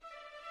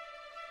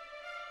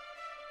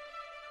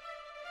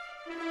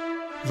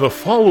The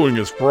following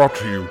is brought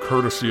to you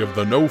courtesy of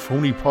the No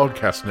Phony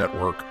Podcast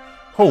Network,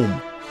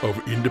 home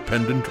of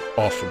independent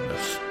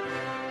awesomeness.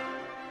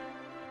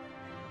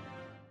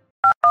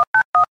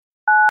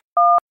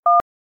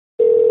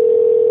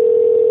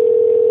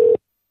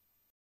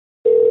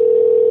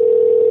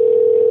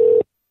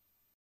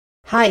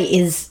 Hi,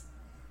 is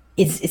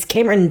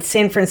Cameron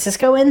San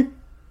Francisco in?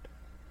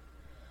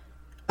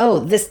 Oh,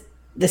 this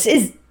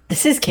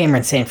is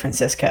Cameron San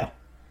Francisco.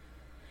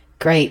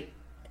 Great.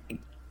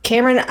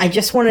 Cameron, I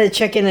just wanted to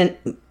check in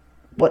and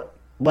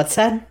what's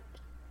that?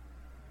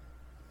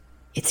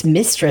 It's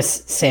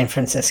Mistress San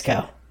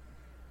Francisco.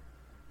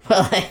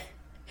 Well,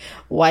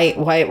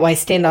 why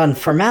stand on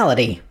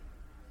formality?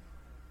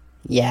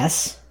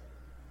 Yes.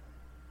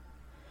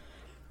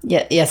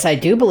 Yeah, yes, I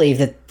do believe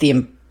that the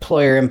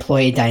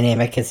employer-employee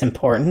dynamic is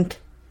important.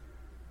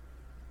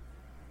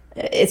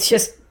 It's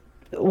just,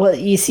 well,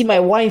 you see, my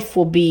wife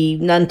will be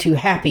none too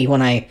happy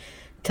when I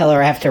tell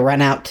her I have to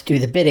run out to do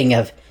the bidding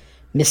of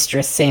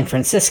Mistress San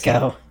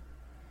Francisco.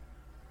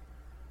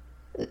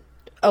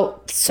 Oh,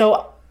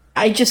 so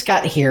I just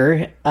got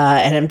here,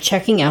 and I'm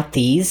checking out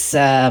these,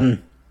 let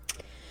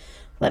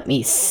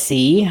me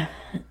see,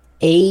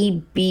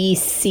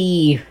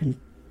 ABC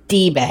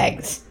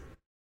D-Bagz.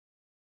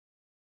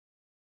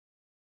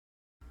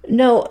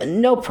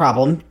 No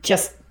problem,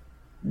 just,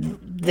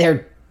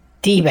 they're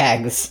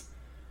D-Bagz.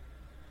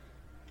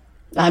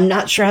 I'm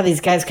not sure how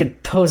these guys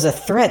could pose a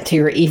threat to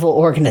your evil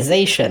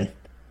organization.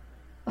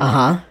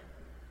 Uh-huh.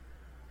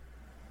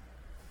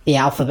 The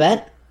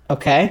alphabet?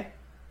 Okay.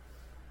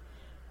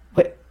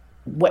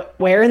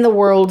 Where in the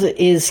world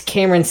is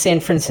Cameron San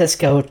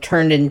Francisco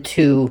turned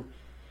into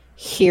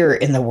here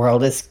in the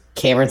world is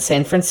Cameron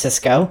San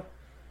Francisco?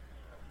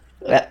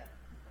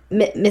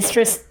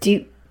 Mistress,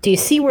 do you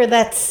see where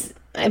that's...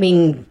 I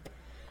mean,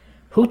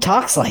 who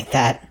talks like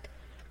that?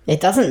 It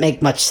doesn't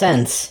make much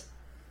sense.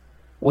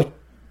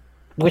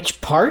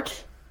 Which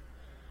part?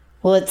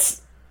 Well,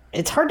 it's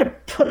hard to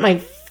put my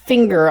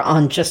finger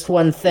on just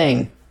one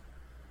thing.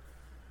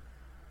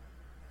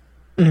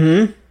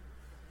 Mm-hmm.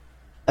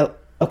 Oh,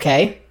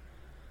 okay.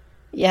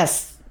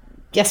 Yes,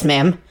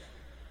 ma'am.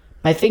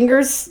 My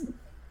fingers?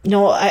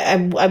 No,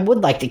 I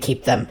would like to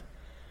keep them.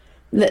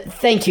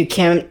 Thank you,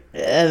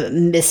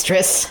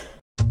 Mistress.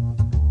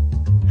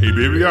 Hey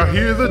baby, I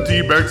hear the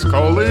D-Bagz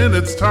call in.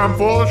 It's time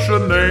for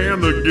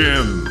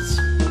shenanigans.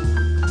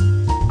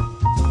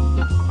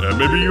 And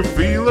maybe you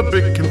feel a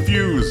bit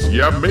confused.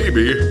 Yeah,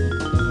 maybe.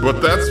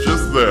 But that's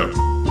just them.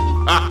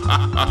 Ha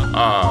ha ha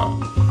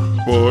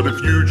ha. But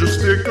if you just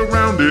stick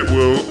around, it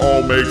will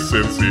all make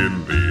sense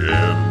in the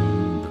end.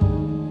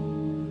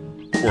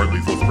 Or at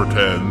least let's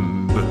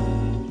pretend.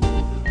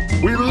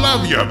 We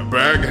love ya,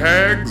 bag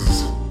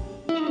hags!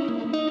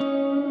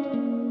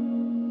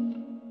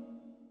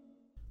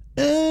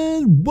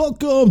 And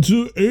welcome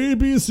to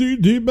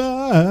ABC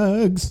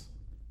D-Bagz.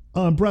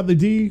 I'm Bradley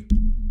D.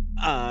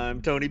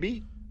 I'm Tony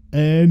B.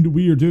 And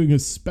we are doing a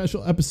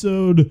special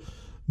episode.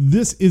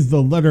 This is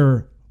the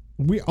letter...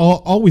 We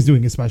are always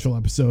doing a special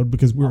episode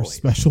because we're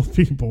special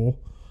people.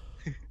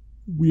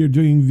 We are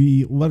doing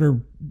the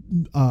letter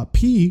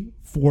P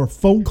for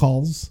phone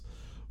calls.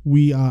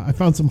 I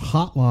found some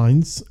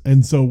hotlines,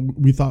 and so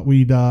we thought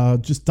we'd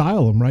just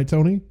dial them, right,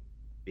 Tony?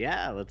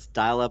 Yeah, let's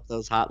dial up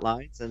those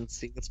hotlines and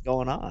see what's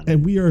going on.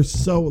 And we are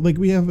so,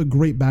 we have a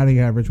great batting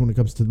average when it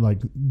comes to,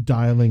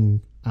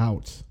 dialing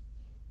out.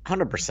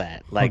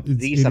 100%.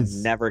 These have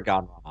never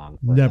gone wrong.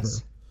 Never.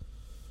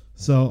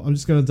 So I'm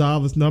just going to dial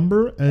this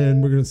number,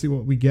 and we're going to see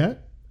what we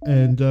get,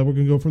 and we're going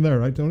to go from there,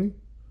 right, Tony?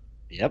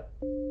 Yep.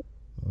 All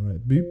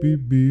right, beep,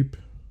 beep, beep.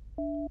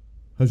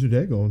 How's your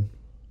day going?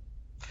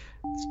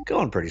 It's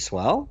going pretty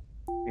swell.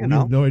 We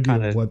have no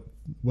idea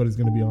what is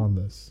going to be on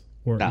this,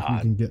 or if we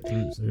can get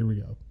through, so here we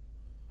go.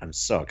 I'm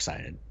so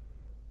excited.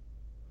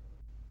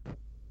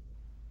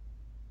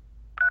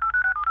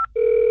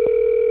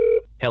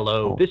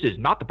 Hello, this is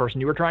not the person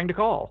you were trying to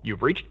call.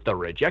 You've reached the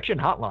rejection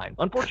hotline.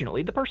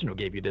 Unfortunately, the person who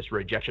gave you this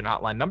rejection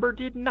hotline number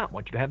did not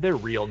want you to have their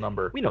real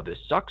number. We know this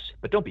sucks,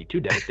 but don't be too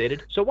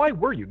devastated. So why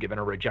were you given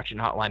a rejection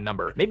hotline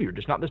number? Maybe you're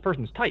just not this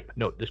person's type.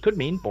 Note, this could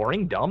mean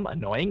boring, dumb,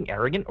 annoying,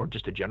 arrogant, or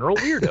just a general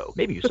weirdo.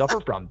 Maybe you suffer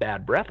from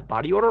bad breath,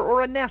 body odor,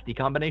 or a nasty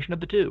combination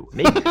of the two.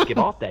 Maybe you give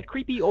off that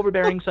creepy,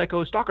 overbearing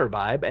psycho stalker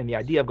vibe, and the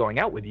idea of going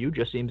out with you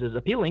just seems as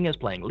appealing as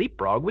playing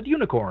leapfrog with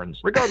unicorns.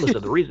 Regardless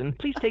of the reason,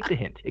 please take the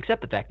hint,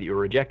 accept the fact that you were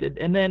rejected,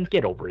 and then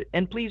get over it.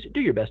 And please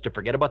do your best to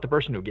forget about the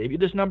person who gave you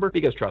this number,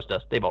 because trust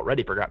us, they've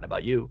already forgotten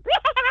about you.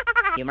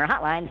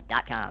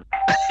 HumorHotlines.com.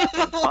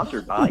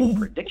 Sponsored by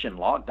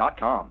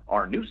PredictionLog.com,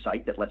 our new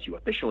site that lets you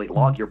officially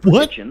log your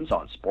predictions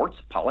on sports,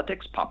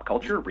 politics, pop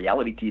culture,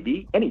 reality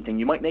TV, anything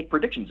you might make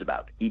predictions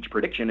about. Each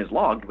prediction is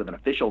logged with an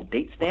official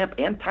date stamp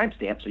and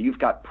timestamp, so you've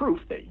got proof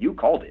that you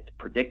called it.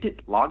 Predict it,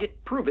 log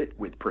it, prove it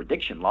with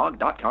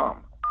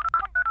PredictionLog.com.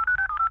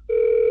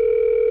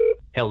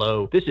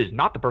 Hello, this is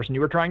not the person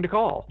you were trying to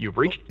call. You've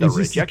reached the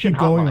rejection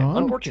hotline.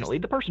 Unfortunately,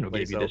 the person who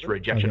gave you this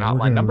rejection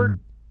hotline number...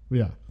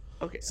 Yeah.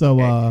 Okay.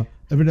 So,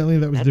 evidently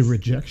that was the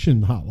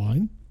rejection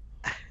hotline.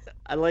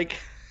 I like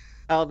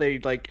how they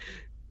like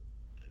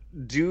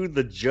do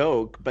the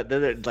joke, but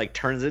then it like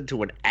turns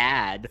into an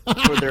ad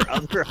for their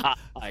other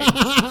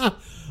hotline.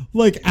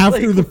 Like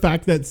after the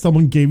fact that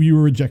someone gave you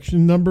a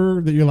rejection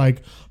number, that you're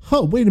like,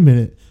 oh, wait a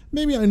minute,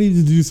 maybe I need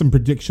to do some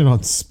prediction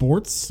on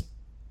sports.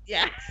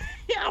 Yeah,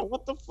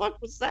 what the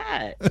fuck was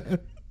that?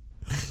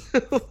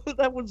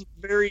 That was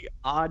very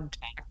odd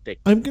tactic.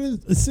 I'm gonna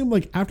assume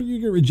like after you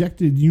get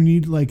rejected, you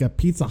need like a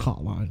pizza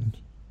hotline.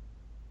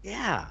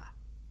 Yeah.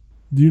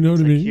 Do you know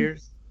what I mean?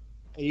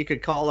 You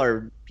could call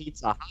our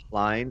pizza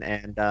hotline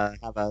and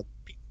have a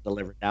pizza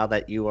delivered now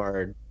that you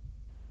are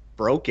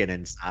broken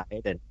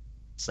inside and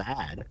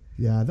sad.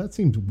 Yeah, that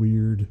seems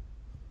weird.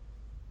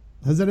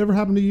 Has that ever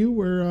happened to you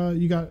where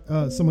you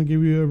got someone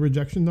gave you a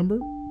rejection number?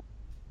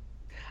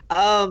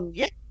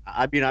 Yeah.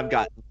 I mean, I've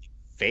got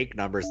fake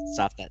numbers and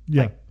stuff that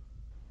like,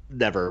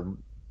 never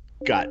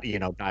got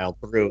dialed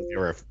through. They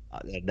were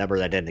a number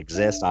that didn't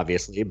exist,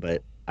 obviously,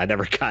 but I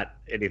never got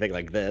anything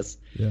like this.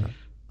 Yeah,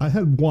 I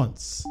had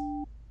once.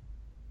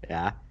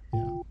 Yeah.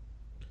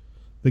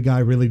 The guy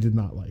really did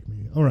not like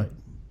me. All right.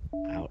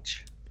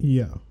 Ouch.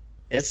 Yeah.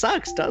 It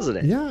sucks, doesn't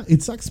it? Yeah,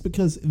 it sucks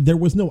because there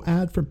was no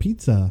ad for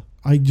pizza.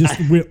 I just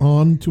went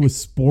on to a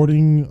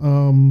sporting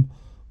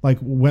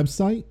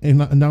website, and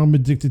now I'm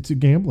addicted to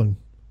gambling.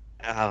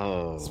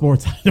 Oh.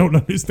 Sports. I don't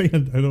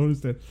understand.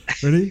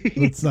 Ready?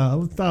 Let's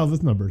dial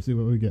this number, see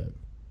what we get.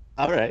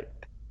 All right.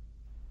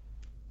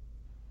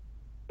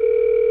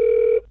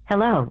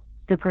 Hello.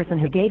 The person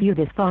who gave you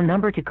this phone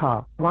number to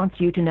call wants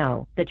you to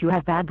know that you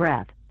have bad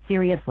breath.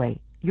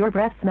 Seriously, your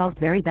breath smells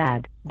very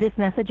bad. This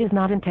message is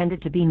not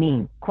intended to be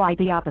mean. Quite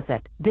the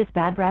opposite. This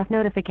bad breath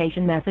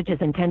notification message is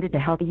intended to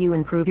help you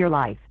improve your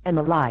life and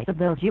the lives of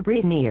those you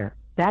breathe near.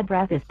 Bad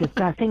breath is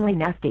disgustingly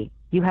nasty.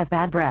 You have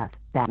bad breath.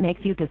 That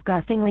makes you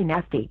disgustingly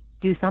nasty.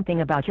 Do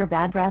something about your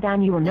bad breath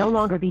and you will no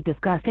longer be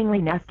disgustingly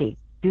nasty.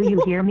 Do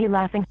you hear me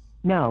laughing?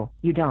 No,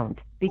 you don't.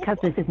 Because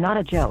this is not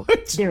a joke.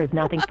 There is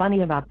nothing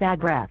funny about bad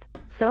breath.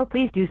 So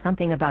please do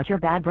something about your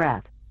bad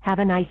breath. Have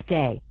a nice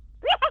day.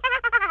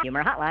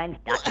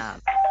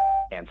 HumorHotlines.com.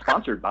 And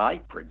sponsored by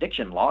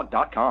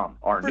PredictionLog.com,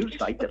 our new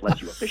site that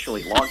lets you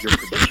officially log your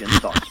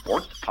predictions on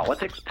sports,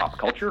 politics, pop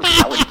culture,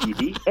 reality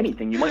TV,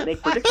 anything you might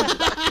make predictions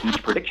about.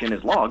 Each prediction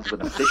is logged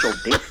with an official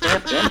date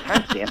stamp and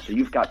timestamp, so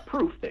you've got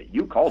proof that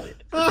you called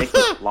it. Oh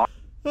my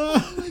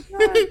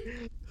God.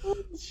 Oh,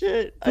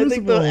 shit. I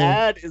think the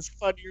ad is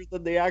funnier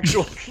than the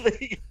actual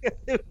thing.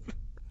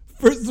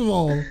 First of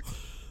all,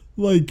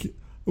 like,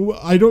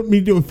 I don't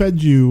mean to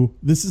offend you.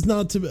 This is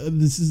not to.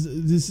 This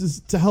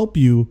is to help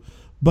you.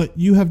 But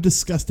you have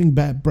disgusting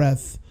bad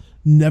breath.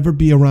 Never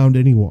be around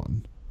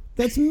anyone.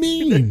 That's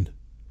mean.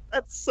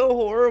 That's so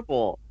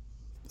horrible.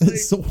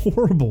 That's so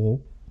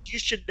horrible. You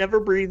should never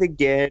breathe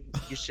again.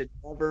 You should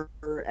never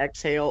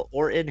exhale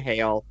or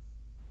inhale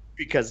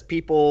because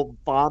people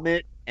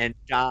vomit and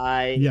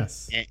die.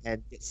 Yes.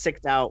 And get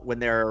sicked out when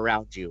they're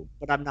around you.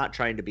 But I'm not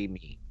trying to be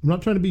mean. I'm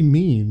not trying to be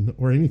mean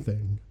or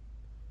anything.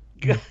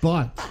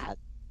 But,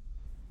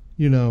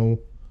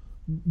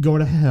 go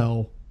to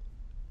hell.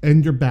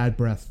 And your bad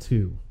breath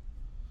too.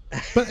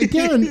 But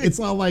again, it's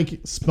all like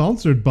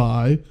sponsored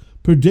by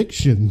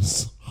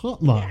Predictions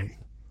Hotline.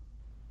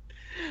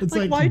 It's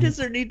like why does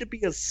there need to be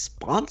a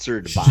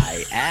sponsored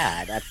by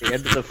ad at the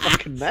end of the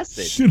fucking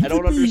message? I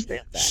don't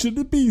understand that. Should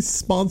it be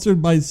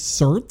sponsored by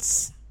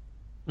Certs?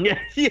 Yeah.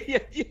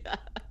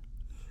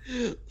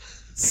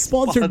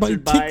 Sponsored by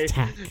Tic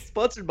Tac.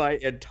 Sponsored by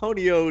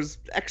Antonio's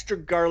Extra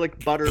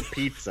Garlic Butter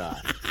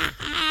Pizza.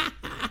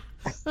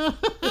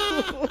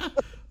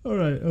 All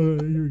right,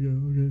 here we go.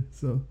 Okay,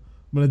 so I'm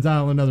going to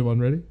dial another one.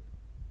 Ready?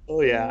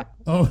 Oh, yeah.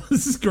 Oh,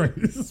 this is great.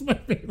 This is my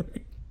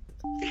favorite.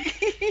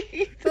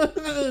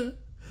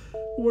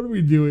 What are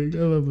we doing? I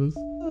love this.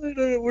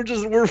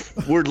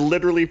 We're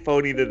literally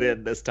phoning it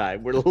in this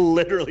time. We're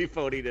literally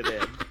phoning it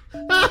in.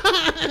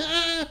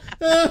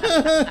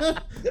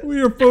 We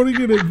are phoning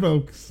it in,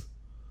 folks.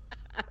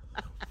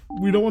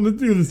 We don't want to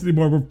do this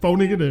anymore. We're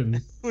phoning it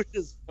in. We're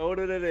just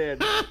phoning it in.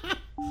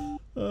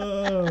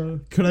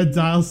 Could I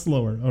dial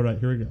slower? All right,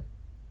 here we go.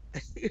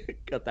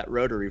 Got that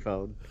rotary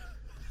phone.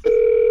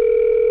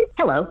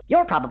 Hello,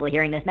 you're probably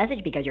hearing this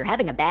message because you're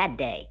having a bad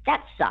day.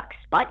 That sucks,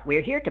 but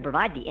we're here to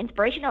provide the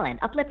inspirational and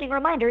uplifting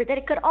reminder that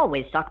it could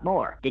always suck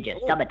more. Did you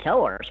stub a toe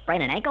or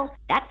sprain an ankle?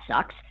 That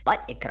sucks,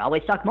 but it could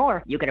always suck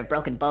more. You could have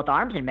broken both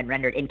arms and been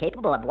rendered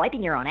incapable of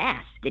wiping your own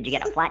ass. Did you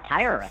get a flat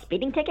tire or a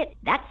speeding ticket?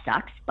 That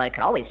sucks, but it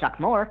could always suck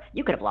more.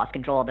 You could have lost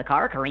control of the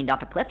car, careened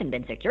off a cliff, and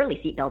been securely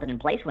seatbelted in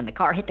place when the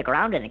car hit the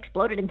ground and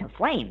exploded into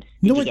flames.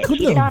 Did you get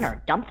cheated on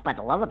or dumped by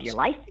the love of your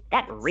life?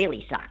 That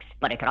really sucks,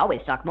 but it could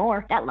always suck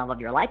more. That love of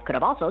your life could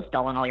have also clothes,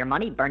 stolen all your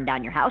money, burned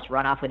down your house,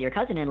 run off with your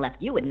cousin, and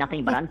left you with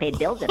nothing but unpaid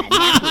bills and a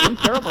nasty,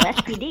 incurable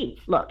STD.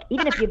 Look,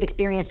 even if you've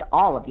experienced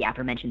all of the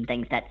aforementioned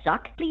things that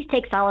suck, please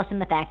take solace in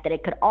the fact that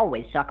it could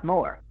always suck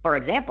more. For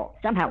example,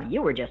 somehow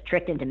you were just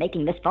tricked into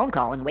making this phone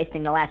call and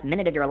wasting the last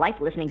minute of your life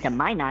listening to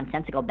my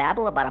nonsensical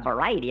babble about a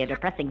variety of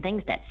depressing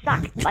things that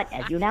suck. But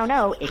as you now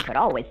know, it could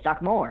always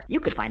suck more. You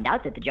could find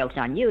out that the joke's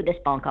on you, this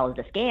phone call is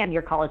a scam,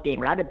 your call is being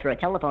routed through a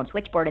telephone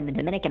switchboard in the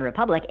Dominican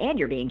Republic, and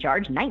you're being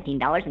charged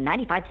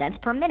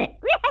 $19.95 per minute.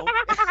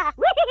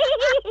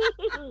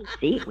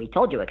 See, we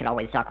told you it could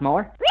always suck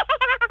more.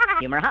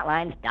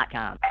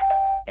 HumorHotlines.com.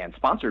 And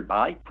sponsored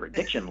by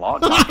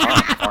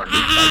PredictionLog.com, our new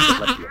site that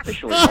lets you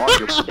officially log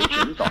your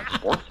predictions on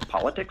sports,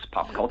 politics,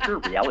 pop culture,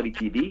 reality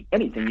TV,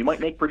 anything you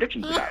might make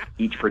predictions about.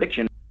 Each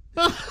prediction...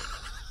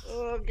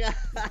 Oh, God.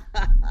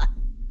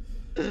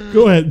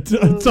 Go ahead.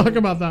 Talk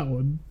about that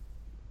one.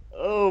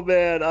 Oh,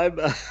 man. I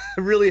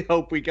really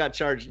hope we got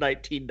charged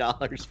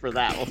 $19 for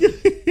that one.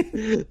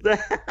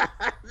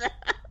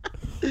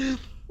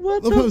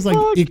 What the fuck?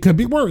 Like, it could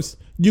be worse.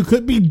 You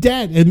could be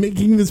dead and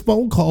making this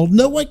phone call.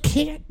 No, it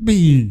can't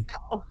be.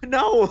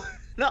 No,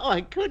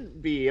 I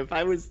couldn't be. If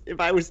I was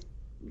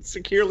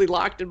securely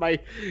locked in my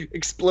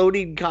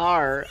exploding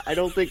car, I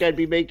don't think I'd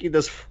be making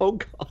this phone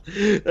call.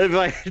 If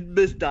I had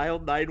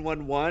misdialed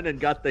 911 and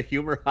got the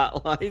humor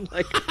hotline,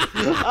 like,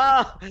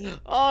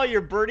 oh,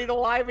 you're burning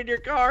alive in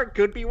your car.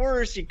 Could be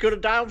worse. You could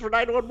have dialed for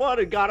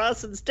 911 and got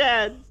us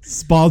instead.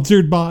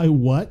 Sponsored by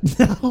what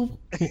now?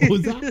 What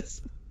was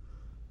that?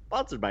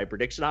 Sponsored by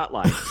Prediction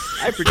Hotline.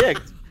 I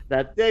predict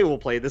that they will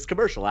play this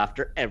commercial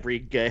after every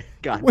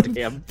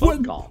goddamn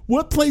phone call.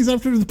 What plays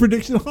after the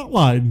Prediction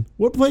Hotline?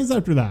 What plays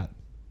after that?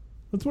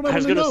 That's what I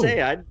was going to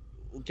say.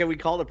 Can we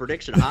call the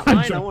Prediction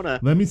Hotline?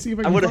 Let me see if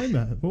I can find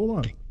that. Hold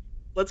on.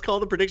 Let's call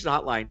the Prediction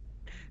Hotline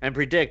and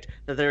predict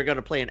that they're going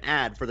to play an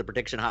ad for the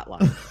Prediction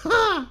Hotline.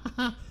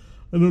 I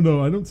don't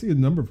know. I don't see a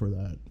number for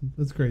that.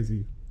 That's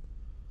crazy.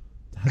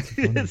 That's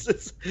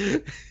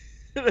funny.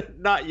 It's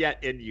not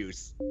yet in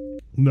use.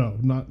 No,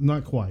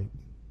 not quite.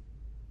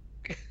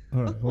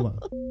 All right, hold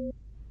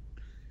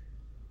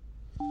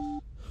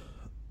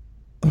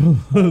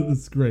on.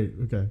 That's great.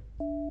 Okay.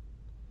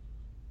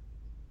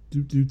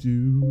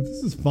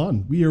 This is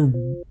fun. We are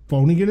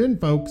phoning it in,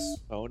 folks.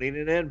 Phoning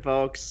it in,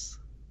 folks.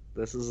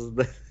 It's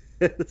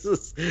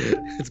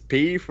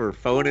P for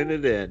phoning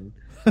it in.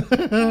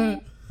 All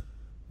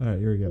right,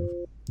 here we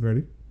go.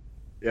 Ready?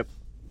 Yep.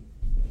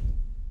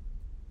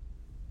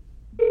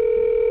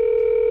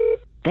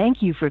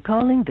 Thank you for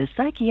calling the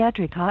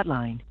Psychiatric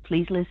Hotline.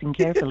 Please listen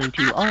carefully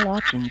to all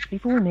options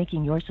before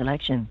making your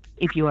selection.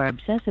 If you are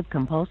obsessive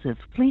compulsive,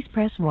 please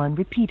press 1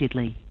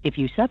 repeatedly. If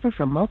you suffer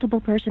from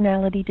multiple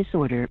personality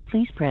disorder,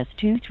 please press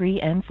 2, 3,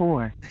 and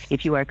 4.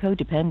 If you are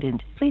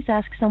codependent, please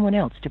ask someone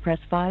else to press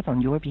 5 on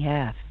your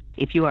behalf.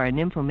 If you are a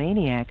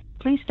nymphomaniac,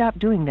 please stop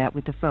doing that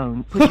with the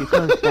phone, put your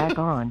clothes back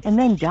on, and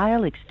then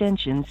dial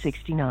extension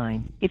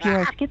 69. If you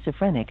are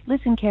schizophrenic,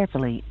 listen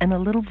carefully, and a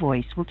little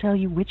voice will tell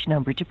you which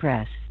number to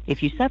press.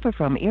 If you suffer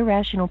from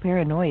irrational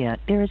paranoia,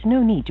 there is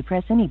no need to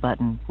press any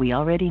button. We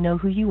already know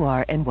who you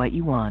are and what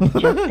you want.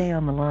 Just stay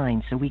on the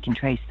line so we can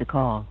trace the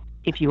call.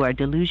 If you are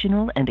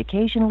delusional and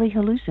occasionally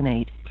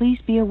hallucinate, please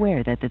be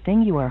aware that the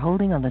thing you are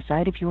holding on the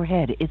side of your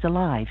head is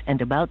alive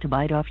and about to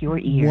bite off your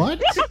ear.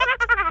 What?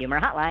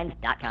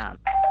 HumorHotlines.com.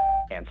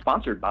 And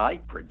sponsored by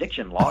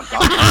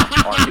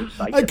PredictionLog.com, our new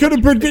site I could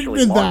have predicted log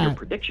your that.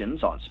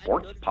 predictions on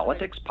sports,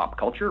 politics, pop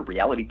culture,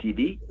 reality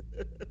TV.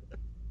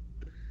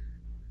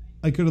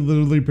 I could have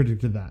literally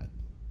predicted that.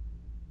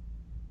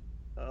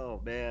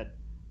 Oh, man.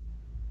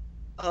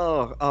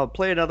 Oh,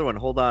 play another one.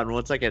 Hold on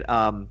 1 second.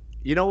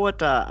 You know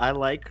what I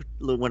like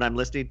when I'm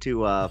listening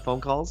to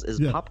phone calls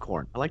is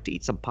popcorn. I like to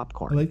eat some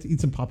popcorn. I like to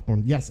eat some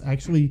popcorn. Yes,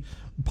 actually,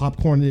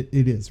 popcorn it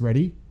is.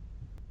 Ready?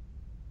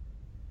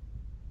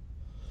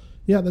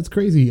 Yeah, that's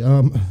crazy.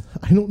 I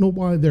don't know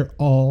why they're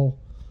all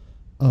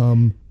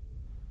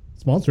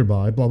sponsored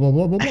by blah, blah,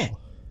 blah, blah, blah.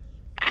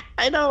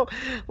 I know.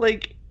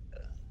 Like,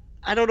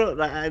 I don't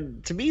know.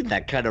 To me,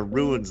 that kind of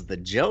ruins the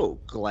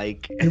joke.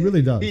 Like, it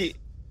really does.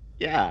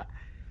 Yeah.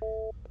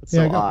 It's yeah,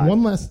 so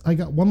I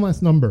got one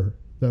last number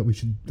that we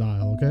should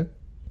dial, okay?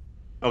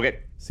 Okay.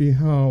 See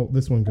how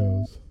this one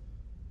goes.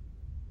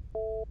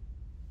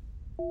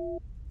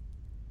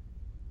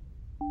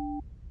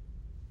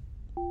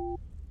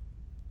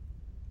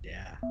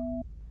 Yeah.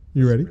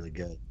 You ready? Really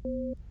good.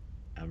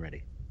 I'm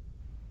ready.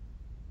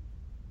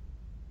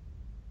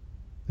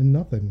 And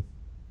nothing.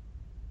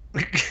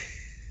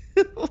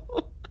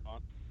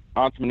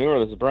 Entrepreneur,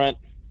 this is Brent.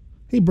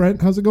 Hey,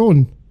 Brent, how's it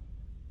going?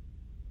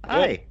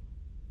 Hi.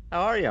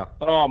 How are you?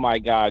 Oh my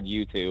God,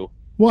 you two.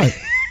 What?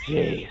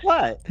 Jeez.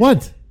 What?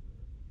 What?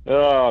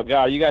 Oh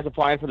God, you guys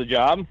applying for the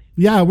job?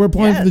 Yeah, we're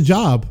applying for the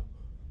job.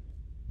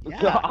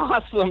 Yeah.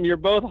 Awesome, you're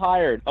both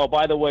hired. Oh,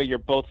 by the way, you're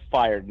both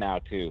fired now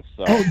too.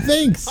 So. Oh,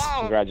 thanks.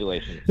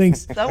 Congratulations.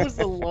 Thanks. That was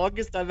the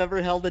longest I've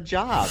ever held a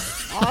job.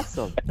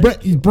 Awesome.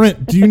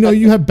 Brent, do you know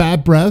you have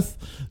bad breath?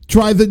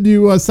 Try the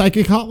new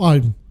psychic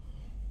hotline.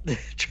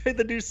 Try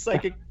the new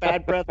psychic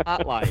bad breath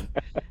hotline.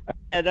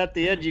 And at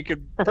the end, you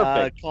could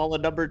call a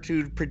number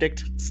to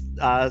predict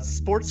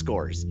sports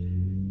scores.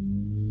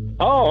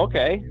 Oh,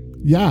 okay.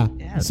 Yeah.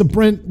 So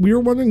Brent, we were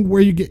wondering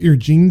where you get your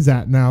jeans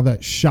at now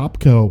that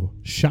Shopko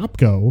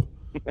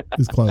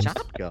is closed.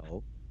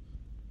 Shopko?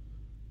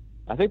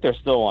 I think they're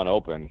still on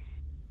open.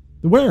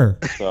 Where?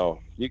 So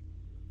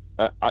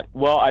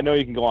I know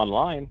you can go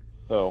online.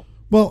 So.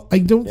 Well, I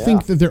don't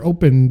think that they're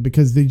open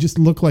because they just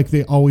look like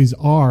they always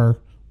are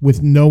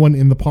with no one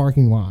in the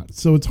parking lot.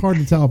 So it's hard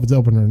to tell if it's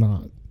open or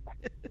not.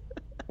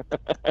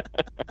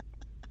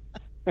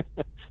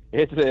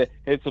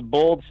 It's a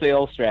bold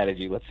sales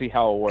strategy. Let's see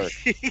how it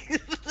works.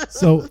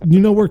 So,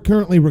 we're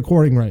currently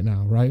recording right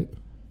now, right?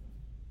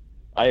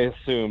 I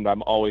assumed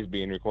I'm always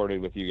being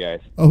recorded with you guys.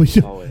 Oh,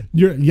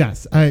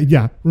 yes.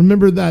 Yeah.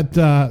 Remember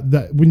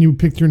that when you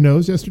picked your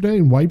nose yesterday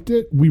and wiped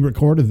it, we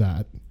recorded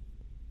that.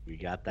 We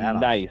got that.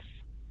 Nice.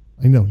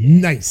 I know. Yeah.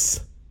 Nice.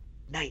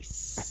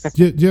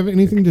 Do you have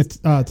anything to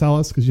tell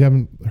us? Because you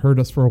haven't heard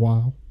us for a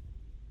while.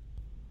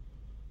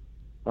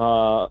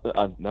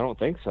 I don't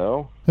think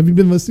so. Have you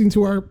been listening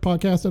to our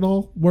podcast at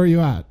all? Where are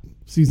you at?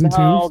 Season 2?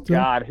 Oh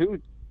God,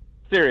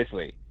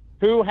 seriously,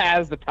 who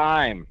has the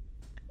time?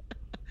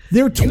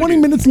 They're 20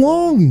 minutes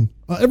long.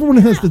 Everyone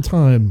has the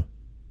time.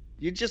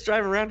 You just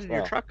drive around in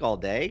your truck all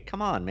day.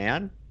 Come on,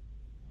 man.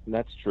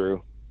 That's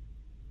true.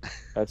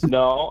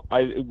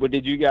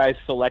 Did you guys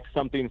select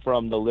something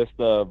from the list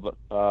of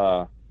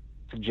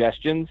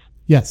suggestions?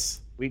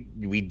 Yes. We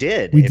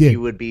did. We if did. You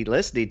would be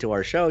listening to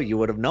our show, you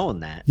would have known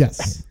that.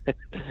 Yes.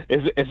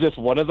 Is this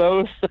one of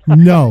those?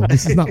 No,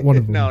 this is not one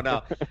of them.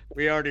 No.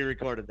 We already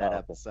recorded that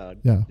episode.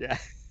 Yeah.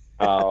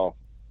 Oh.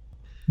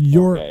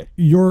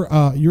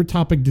 Your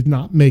topic did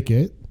not make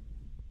it.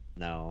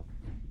 No.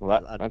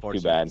 Well, that's too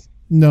bad.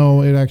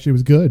 No, it actually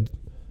was good.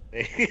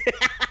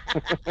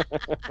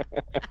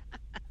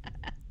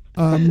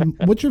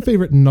 What's your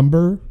favorite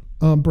number,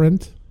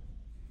 Brent?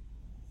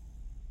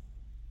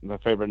 My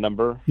favorite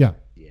number? Yeah.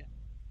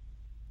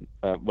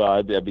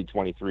 Well, that'd be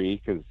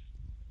 23 because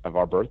of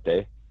our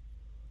birthday.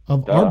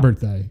 Of our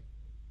birthday?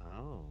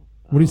 Oh.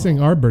 What are you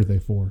saying our birthday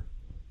for?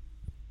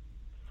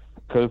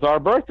 Because it's our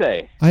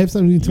birthday. I have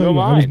something to tell you.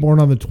 I was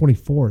born on the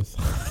 24th.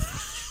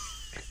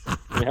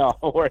 Yeah,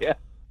 were you?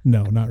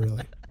 No, not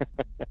really.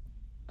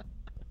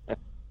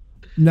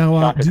 Now,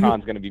 Chaka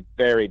Khan's going to be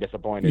very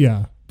disappointed.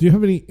 Yeah. Do you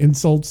have any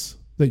insults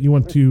that you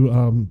want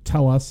to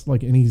tell us?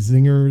 Like any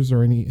zingers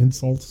or any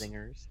insults?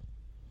 Zingers.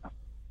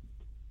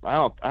 I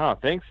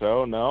don't think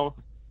so. No,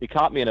 he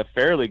caught me in a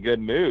fairly good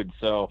mood.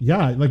 So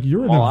yeah, like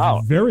you're in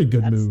a very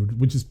good mood,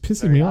 which is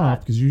pissing me off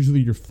because usually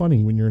you're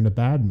funny when you're in a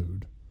bad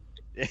mood.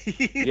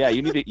 Yeah,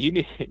 you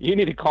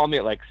need to call me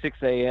at like 6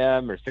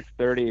 a.m. or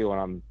 6:30 when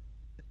I'm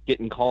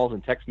getting calls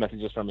and text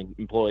messages from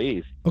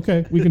employees.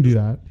 Okay, we can do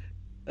that.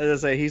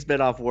 As I say, he's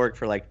been off work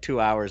for like 2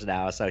 hours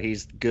now, so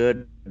he's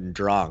good and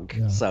drunk.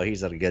 Yeah. So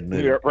he's in a good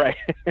mood. You're right.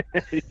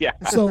 Yeah.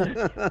 So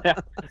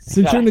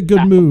since you're in a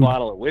good mood, a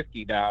bottle of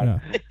whiskey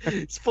down. Yeah.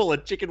 It's full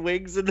of chicken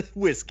wings and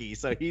whiskey,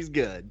 so he's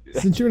good.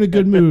 Since you're in a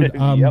good mood,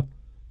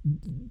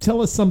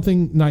 tell us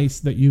something nice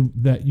that you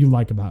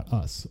like about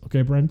us.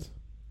 Okay, Brent?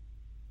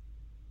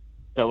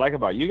 That I like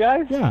about you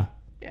guys? Yeah.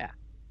 Yeah.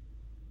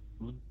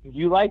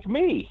 You like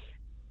me.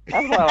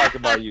 That's what I like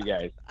about you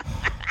guys.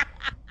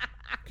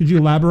 Could you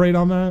elaborate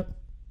on that?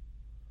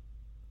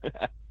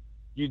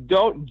 You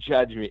don't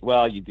judge me.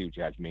 Well, you do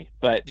judge me,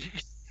 but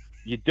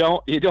you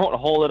don't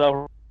hold it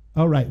over.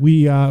 All right,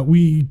 we had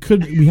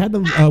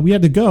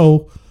to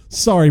go.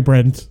 Sorry,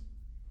 Brent.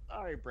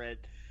 Sorry, Brent.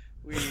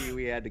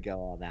 We had to go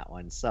on that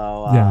one.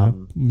 So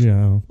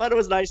yeah. But it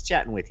was nice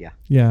chatting with you.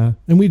 Yeah,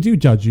 and we do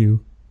judge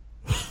you.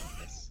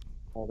 Yes,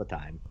 all the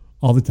time.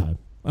 All the time.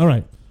 All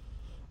right.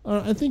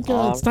 I think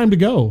it's time to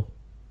go.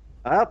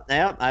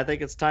 Yeah, I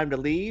think it's time to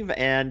leave.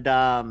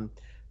 And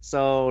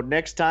so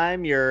next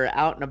time you're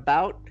out and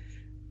about,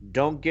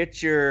 don't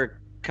get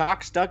your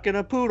cock stuck in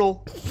a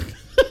poodle.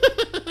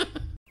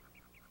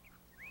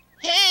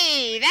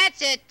 Hey, that's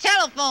a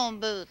telephone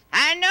booth.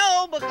 I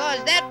know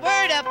because that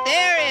word up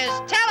there is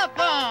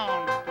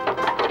telephone.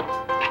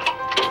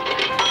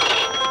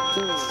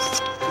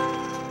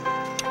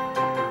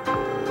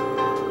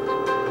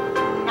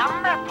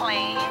 Number,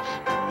 please.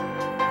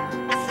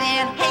 I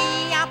said,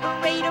 hey,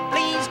 operator,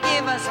 please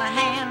give us a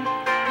hand.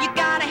 You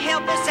gotta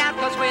help us out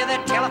because we're the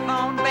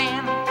telephone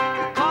band.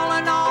 We're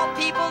calling all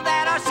people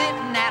that are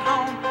sitting at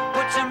home.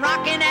 Put some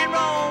rocking and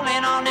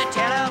rolling on the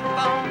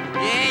telephone.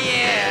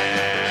 Yeah.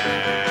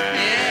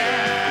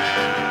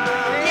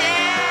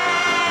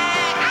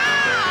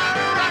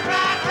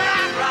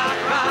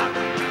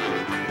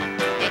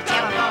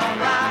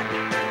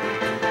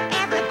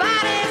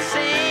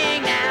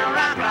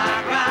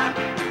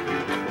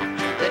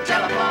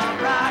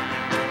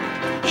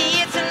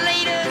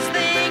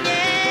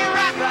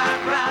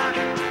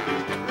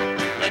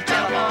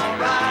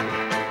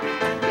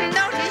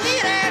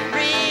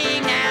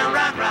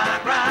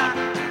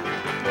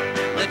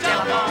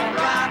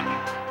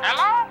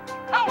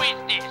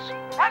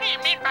 What do you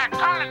mean by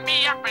calling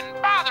me up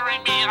and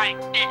bothering me like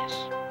this?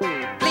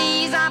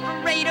 Please please,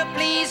 operator,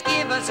 please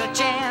give us a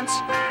chance.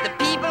 The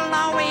people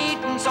are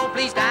waiting, so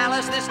please dial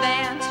us this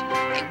dance.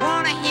 They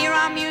wanna hear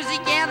our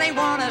music, yeah, they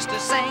want us to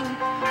sing.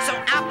 So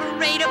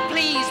operator,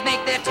 please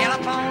make their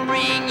telephone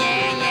ring,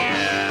 yeah, yeah.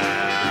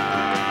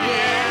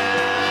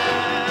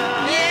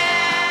 Yeah.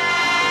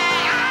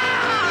 Yeah.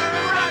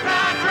 Rock,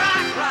 rock,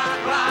 rock, rock,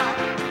 rock.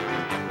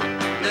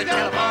 The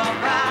telephone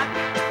rock.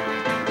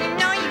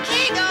 No, you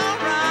can't go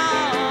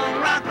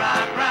wrong. Rock,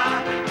 rock,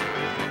 rock.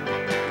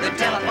 The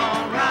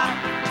telephone rock.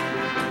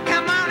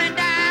 Come on and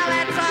dial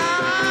that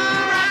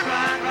phone. Rock,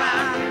 rock,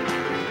 rock.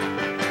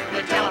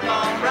 The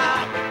telephone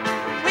rock.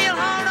 We'll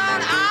hold on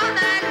all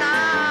night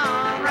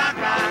long. Rock,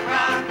 rock,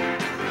 rock.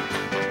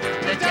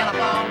 The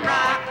telephone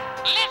rock.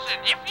 Listen,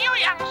 if you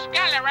young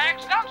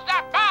scallywags don't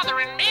stop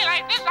bothering me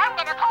like this, I'm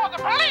gonna call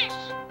the police.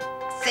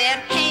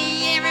 Said,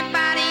 hey,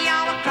 everybody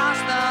all across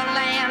the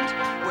land.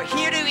 We're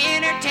here to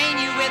entertain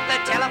you with the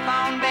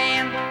telephone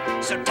band.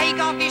 So take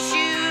off your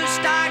shoes